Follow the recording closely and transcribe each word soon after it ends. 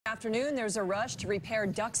Afternoon, there's a rush to repair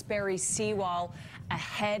Duxbury seawall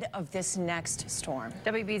ahead of this next storm.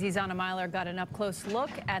 WBZ's Anna Meiler got an up-close look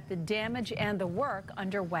at the damage and the work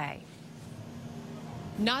underway.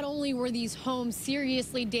 Not only were these homes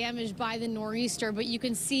seriously damaged by the nor'easter, but you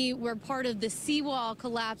can see where part of the seawall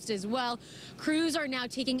collapsed as well. Crews are now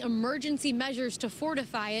taking emergency measures to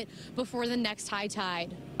fortify it before the next high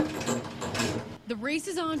tide. The race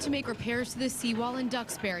is on to make repairs to the seawall in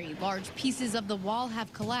Duxbury. Large pieces of the wall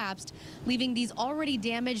have collapsed, leaving these already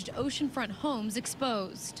damaged oceanfront homes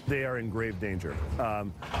exposed. They are in grave danger.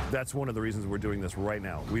 That's one of the reasons we're doing this right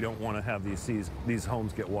now. We don't want to have these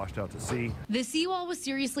homes get washed out to sea. The seawall was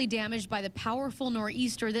seriously damaged by the powerful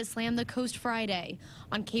nor'easter that slammed the coast Friday.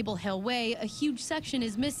 On Cable Hill Way, a huge section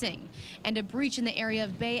is missing, and a breach in the area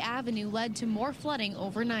of Bay Avenue led to more flooding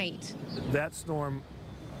overnight. That storm,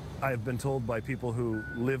 I've been told by people who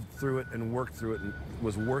lived through it and worked through it, and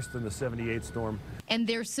was worse than the '78 storm. And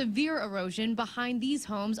there's severe erosion behind these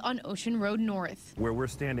homes on Ocean Road North. Where we're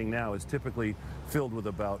standing now is typically filled with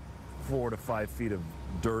about 4 to 5 feet of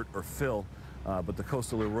dirt or fill, but the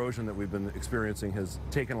coastal erosion that we've been experiencing has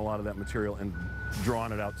taken a lot of that material and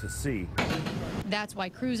drawn it out to sea. That's why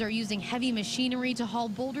crews are using heavy machinery to haul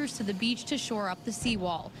boulders to the beach to shore up the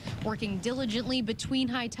seawall, working diligently between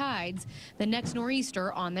high tides, the next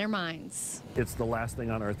nor'easter on their minds. It's the last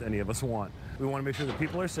thing on earth any of us want. We want to make sure that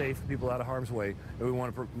people are safe, people out of harm's way, and we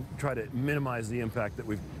want to try to minimize the impact that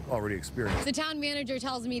we've already experienced. The town manager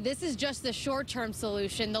tells me this is just the short-term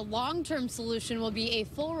solution. The long-term solution will be a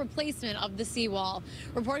full replacement of the seawall.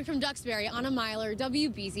 Reporting from Duxbury, Anna Meiler,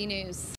 WBZ News.